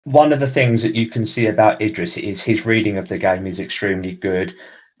One of the things that you can see about Idris is his reading of the game is extremely good.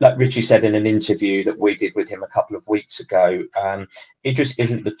 Like Richie said in an interview that we did with him a couple of weeks ago, Idris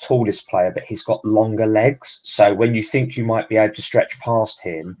isn't the tallest player, but he's got longer legs. So when you think you might be able to stretch past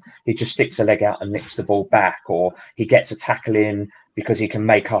him, he just sticks a leg out and nicks the ball back, or he gets a tackle in because he can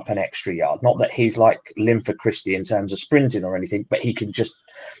make up an extra yard. Not that he's like Linford Christie in terms of sprinting or anything, but he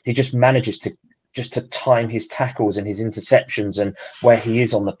just manages to time his tackles and his interceptions and where he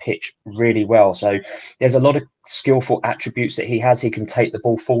is on the pitch really well. So there's a lot of skillful attributes that he has. He can take the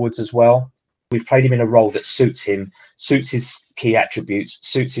ball forwards as well. We've played him in a role that suits him, suits his key attributes,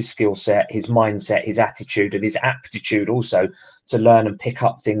 suits his skill set, his mindset, his attitude, and his aptitude also to learn and pick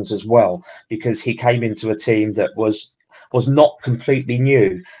up things as well, because he came into a team that was not completely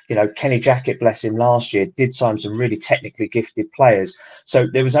new. You know, Kenny Jackett, bless him, last year did sign some really technically gifted players. So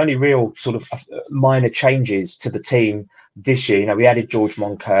there was only real sort of minor changes to the team this year. You know, we added George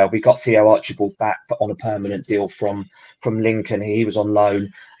Moncur, we got Theo Archibald back on a permanent deal from Lincoln. He was on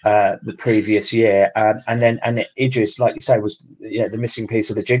loan the previous year, and Idris, like you say, was the missing piece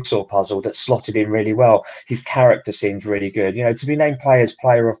of the jigsaw puzzle that slotted in really well. His character seems really good. You know, to be named Players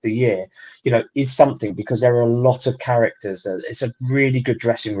Player of the Year, you know, is something, because there are a lot of characters. It's a really good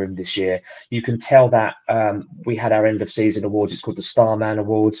dressing room this year. You can tell that we had our end of season awards. It's called the Starman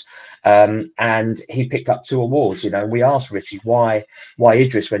Awards, and he picked up 2 awards. You know, and we asked Richie why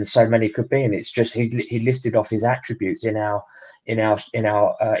Idris when so many could be, and it's just he listed off his attributes in our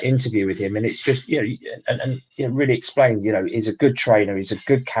interview with him, and it's just, you know, and it really explained, you know, he's a good trainer, he's a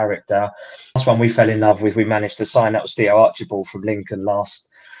good character. Last one we fell in love with, we managed to sign, that was Theo Archibald from Lincoln last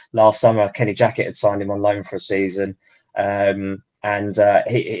summer. Kenny Jackett had signed him on loan for a season, and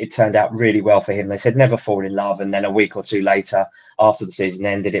it turned out really well for him. They said never fall in love, and then a week or two later, after the season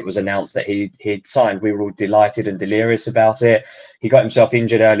ended, it was announced that he'd signed. We were all delighted and delirious about it. He got himself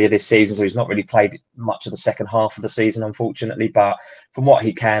injured earlier this season, so he's not really played much of the second half of the season, unfortunately. But from what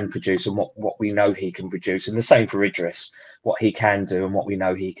he can produce and what we know he can produce, and the same for Idris, what he can do and what we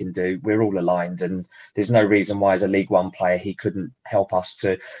know he can do, we're all aligned, and there's no reason why as a League One player he couldn't help us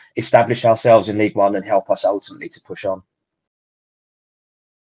to establish ourselves in League One and help us ultimately to push on.